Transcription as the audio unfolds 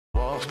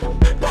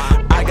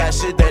I got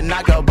shit that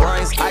knock out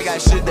brains. I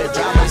got shit that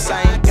drive me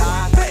insane.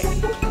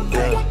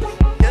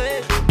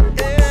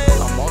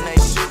 I'm on that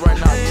shit right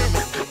now.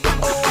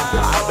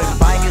 I've been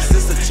banging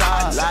since a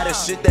child. Lot of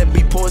shit that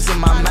be poison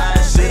my mind.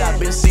 Shit I've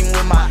been seeing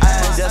with my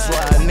eyes. That's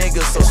why a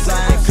nigga so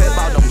slime. Clip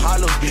out them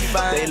hollows be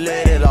fine. They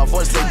let it off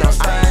once they don't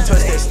stand.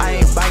 Touch that, I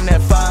ain't bang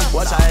that fine.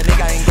 Watch how a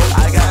nigga ain't go.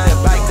 I got that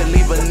bike to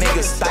leave a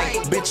nigga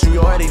stank. Bitch, you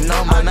already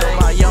know my name.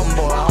 My young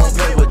boy, I don't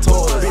play with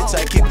toys. Bitch,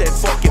 I keep that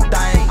fucking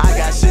thing. I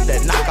got shit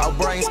that knock out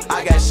brains.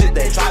 I got shit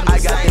that try. I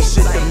got this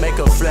shit to make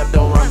a flip,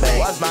 don't run back.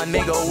 Watch my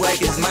nigga wake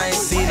his man.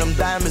 See them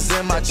diamonds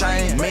in my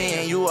chain. Me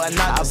and you are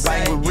not the same.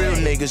 I bang with real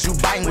niggas, you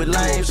bang with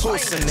lames.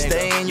 Pussy niggas,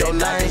 stay in your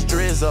lane.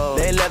 Drizzle,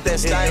 they left that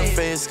stain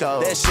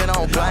fisco. That shit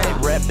on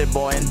blame. Rap that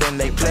boy and then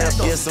they play.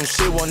 Yeah, some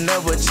shit will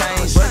never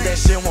change, but that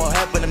shit won't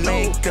happen to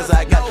me. Cause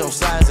I got those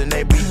signs and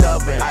they be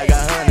dubbing. I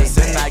got hundreds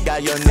and I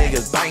got your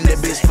niggas. Bang that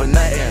bitch for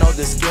nothing. No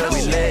disguise,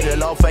 we let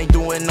it off. Ain't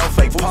doing no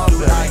fake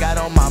pumping. I got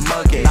on my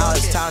mucket. Now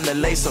it's time to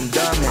lay some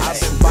dummies. I've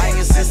been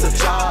banging since a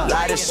child.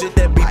 Lot of shit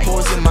that be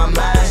poison my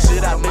mind.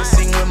 Shit I've been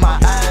seeing with my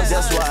eyes.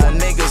 That's why a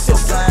nigga so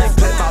slime.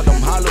 Clip out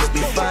them hollows be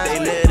fine. They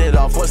let it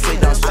off once they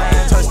done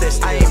stand. Touch that,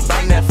 I ain't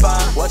bang that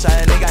fine. Watch how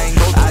a nigga ain't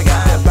go. I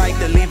got that bike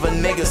to leave a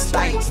nigga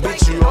stank.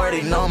 Bitch, you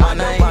already know my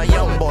name. My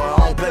young boy, I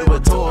don't play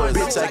with toys.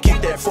 Bitch, I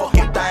keep that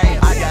fucking thing.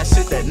 I got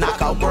shit that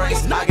knock out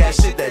brains. I got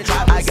shit that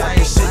drive. I got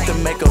this shit to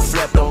make a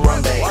flip, don't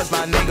run back. Watch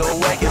my nigga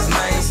wake his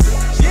mains.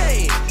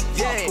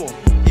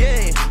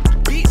 Yeah,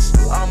 bitch.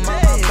 I'm a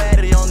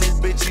baddie on this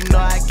bitch, you know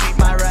I keep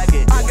my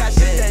racket. I got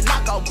shit that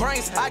knock out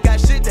brains. I got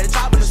shit